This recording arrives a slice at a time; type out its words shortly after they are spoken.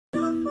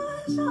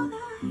was all that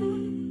I had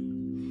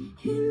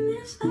in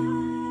this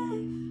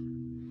life.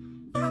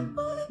 That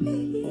would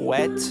be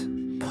Wet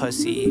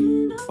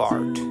pussy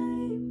fart.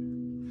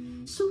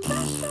 so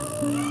press your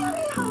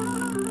very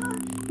hard,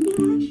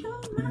 relax your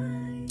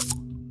mind.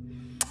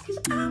 'Cause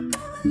I'll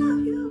never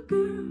love you,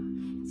 girl,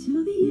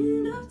 until the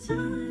end of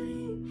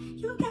time.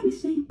 You got me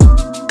saying,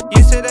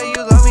 You said that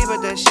you love me,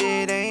 but that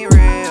shit ain't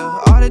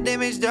real. All the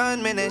damage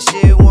done, man, that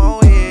shit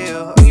won't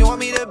heal. You want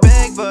me to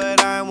beg, but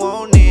I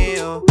won't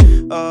kneel.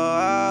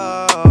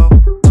 Oh,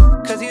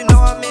 cause you know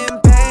I'm in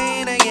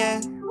pain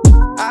again.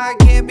 I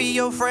can't be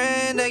your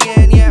friend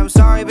again. Yeah, I'm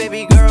sorry,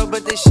 baby girl,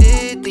 but this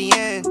shit the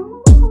end.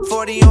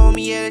 40 on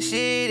me, yeah, the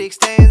shit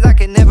extends. I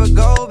can never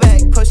go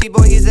back. Pussy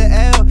boy, he's a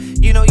L.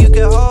 You know you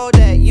can hold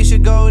that. You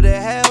should go to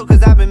hell,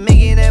 cause I've been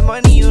making that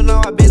money. You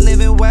know I've been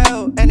living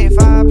well. And if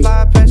I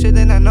apply pressure,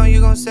 then I know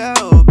you gon' sell,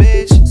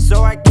 bitch.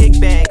 So I kick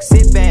back,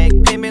 sit back,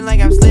 pimpin' like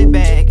I'm slip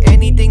back.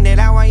 Anything that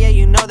I want, yeah,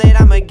 you know that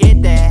I'ma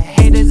get that.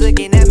 Haters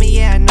looking at me,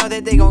 yeah, I know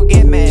that they gon'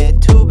 get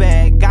mad. Too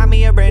bad, got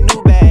me a brand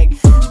new bag.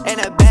 And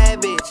a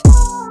bad bitch,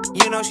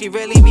 you know she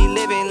really be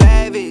living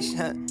lavish.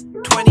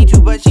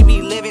 22, but she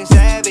be living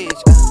savage.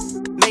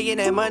 Making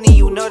that money,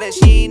 you know that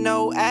she ain't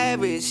no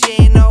average. She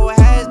ain't no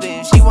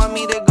has-been. She want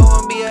me to go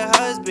and be her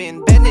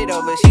husband. Bend it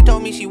over, she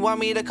told me she want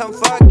me to come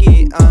fuck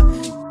it.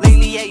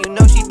 Lately, yeah, you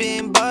know she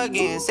been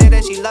bugging. Said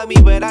that she love me,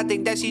 but I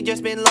think that she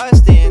just been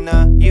lusting.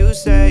 You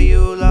say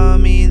you love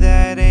me,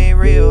 that ain't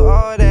real.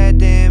 All that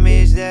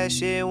damage, that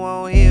shit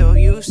won't heal.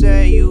 You say